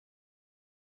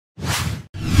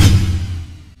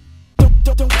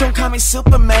Don't call me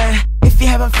Superman if you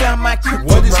haven't found my kryptonite.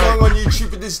 What is going on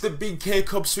YouTube? It is the Big K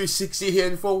Cops 360 here,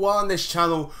 and for a while on this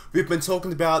channel we've been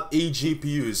talking about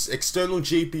eGPUs, external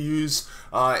GPUs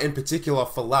in particular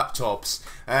for laptops.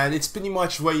 And it's pretty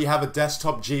much where you have a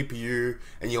desktop GPU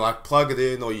and you like plug it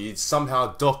in or you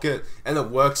somehow dock it and it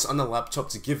works on the laptop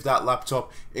to give that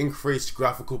laptop increased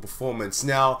graphical performance.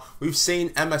 Now we've seen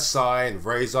MSI and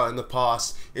Razer in the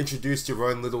past introduce their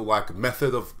own little like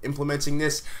method of implementing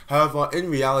this. However, in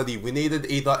reality we needed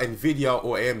either Nvidia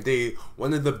or AMD,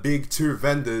 one of the big two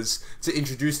vendors, to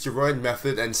introduce their own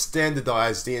method and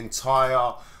standardize the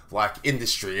entire like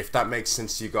industry, if that makes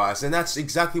sense to you guys. And that's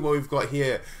exactly what we've got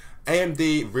here.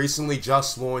 AMD recently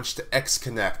just launched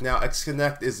XConnect. Now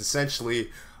XConnect is essentially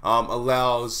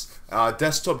allows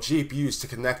desktop GPUs to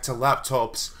connect to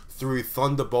laptops through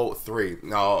Thunderbolt 3.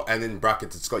 Now, and in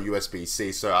brackets it's got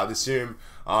USB-C, so I'd assume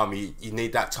you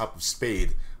need that type of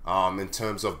speed in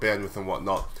terms of bandwidth and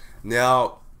whatnot.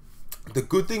 Now the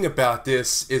good thing about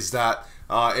this is that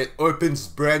it opens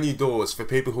brand new doors for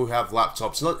people who have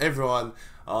laptops. Not everyone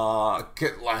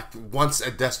wants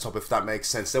a desktop, if that makes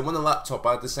sense. They want a laptop,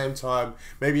 but at the same time,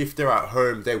 maybe if they're at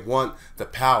home, they want the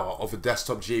power of a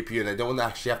desktop GPU and they don't want to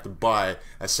actually have to buy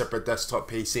a separate desktop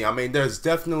PC. I mean, there's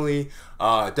definitely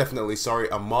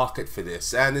a market for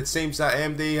this, and it seems that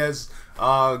AMD has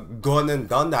gone and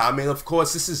done that. I mean, of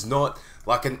course, this is not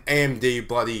like an AMD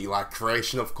bloody like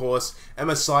creation, of course.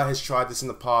 MSI has tried this in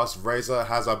the past, Razer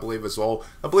has, I believe, as well.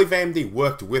 I believe AMD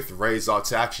worked with Razer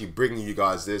to actually bring you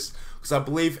guys this, because I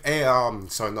believe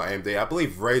sorry, not AMD, I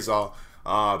believe Razer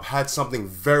had something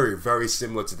very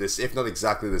similar to this, if not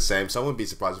exactly the same, so I wouldn't be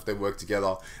surprised if they work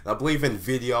together. And I believe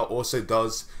Nvidia also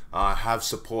does have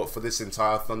support for this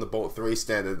entire Thunderbolt 3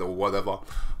 standard or whatever.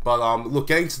 But look,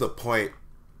 getting to the point,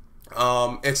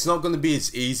 it's not going to be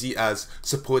as easy as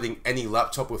supporting any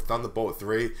laptop with Thunderbolt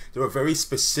 3. There are very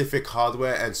specific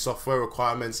hardware and software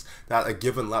requirements that a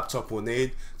given laptop will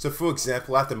need. So for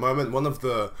example, at the moment, one of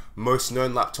the most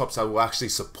known laptops that will actually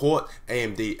support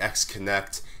AMD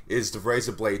XConnect is the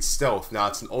Razer Blade Stealth. Now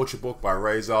it's an ultrabook by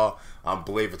Razer. I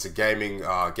believe it's a gaming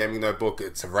notebook.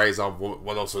 It's a Razer.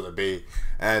 What else would it be?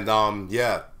 And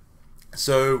yeah.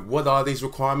 So what are these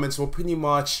requirements? Well, pretty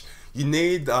much you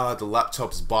need the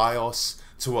laptop's BIOS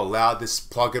to allow this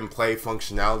plug and play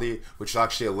functionality, which will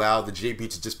actually allow the GPU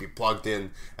to just be plugged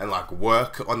in and like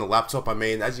work on the laptop. I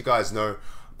mean, as you guys know,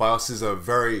 BIOSes are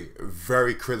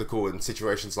very critical in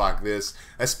situations like this,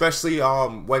 especially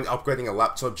when upgrading a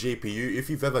laptop GPU. If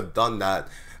you've ever done that,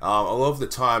 a lot of the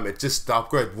time the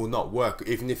upgrade will not work,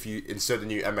 even if you insert a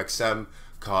new MXM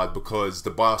card, because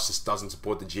the BIOS just doesn't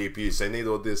support the GPU. So they need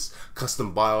all this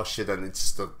custom BIOS shit, and it's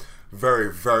just a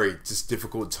very just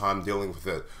difficult time dealing with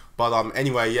it. But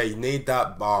anyway, yeah, you need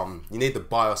that you need the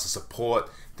BIOS to support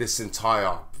this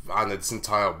entire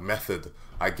method,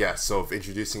 I guess, of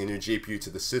introducing a new GPU to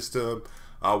the system.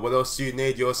 What else do you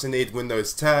need? You also need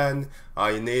Windows 10.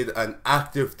 You need an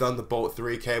active Thunderbolt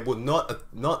 3 cable, not a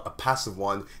passive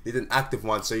one. You need an active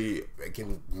one so you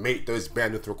can meet those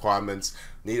bandwidth requirements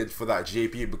needed for that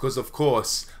GPU. Because of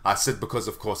course, I said because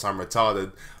of course I'm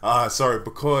retarded. Sorry,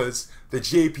 because the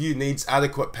GPU needs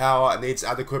adequate power, it needs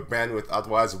adequate bandwidth.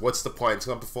 Otherwise, what's the point? It's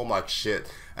gonna perform like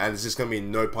shit, and there's just gonna be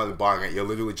no point in buying it. You're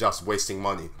literally just wasting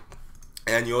money.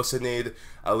 And you also need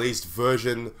at least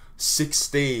version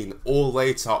 16 or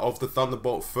later of the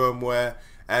Thunderbolt firmware,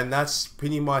 and that's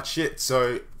pretty much it.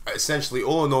 So essentially,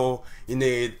 all in all, you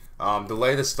need the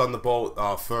latest Thunderbolt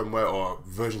firmware or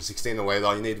version 16 or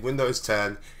later. You need Windows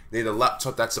 10, you need a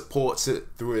laptop that supports it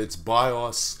through its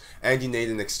BIOS, and you need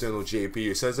an external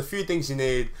GPU. So there's a few things you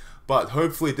need, but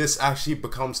hopefully this actually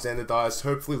becomes standardized.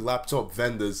 Hopefully laptop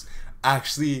vendors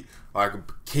actually like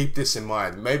keep this in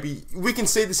mind. Maybe we can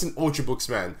see this in ultrabooks,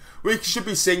 man. We should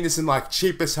be seeing this in like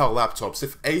cheap as hell laptops.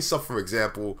 If Acer, for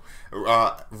example,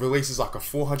 releases like a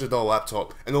 $400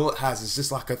 laptop and all it has is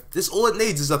just like all it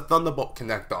needs is a Thunderbolt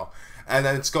connector, and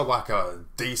then it's got like a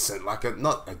decent,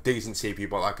 not a decent CPU,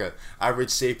 but like a average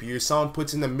CPU. Someone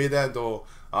puts in a mid-end or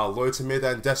low to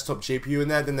mid-end desktop GPU in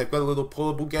there, then they've got a little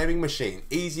portable gaming machine.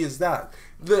 Easy as that.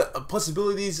 The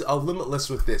possibilities are limitless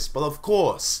with this, but of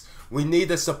course we need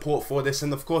the support for this.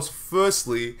 And of course,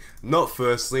 lastly, what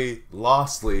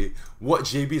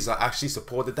GPUs are actually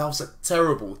supported. That was a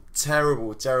terrible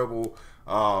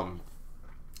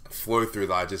flow through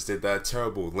that I just did there.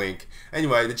 Terrible link.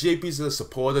 Anyway, the GPUs that are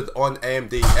supported on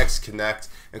AMD XConnect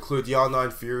include the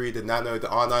R9 Fury, the Nano, the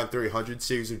R9 300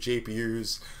 series of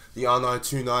GPUs, the R9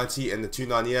 290 and the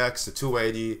 290X, the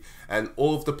 280, and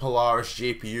all of the Polaris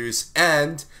GPUs.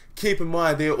 And keep in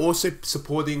mind, they are also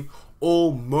supporting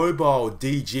all mobile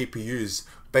DGPUs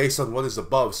based on what is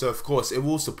above. So of course it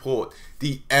will support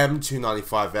the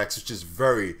M295X, which is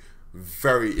very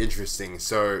interesting.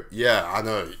 So yeah, I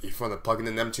know if you want to plug in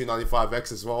an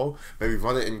M295X as well, maybe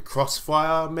run it in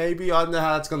Crossfire, maybe. I don't know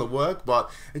how that's gonna work, but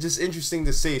it's just interesting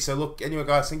to see. So look, anyway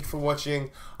guys, thank you for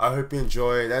watching. I hope you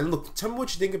enjoyed, and look, tell me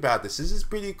what you think about this. This is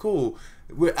pretty cool.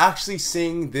 We're actually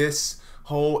seeing this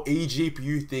whole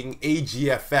eGPU thing,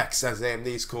 eGFX as AMD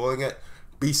is calling it,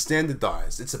 be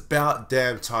standardized. It's about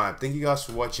damn time. Thank you guys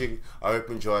for watching. I hope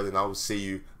you enjoyed, and I will see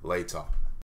you later.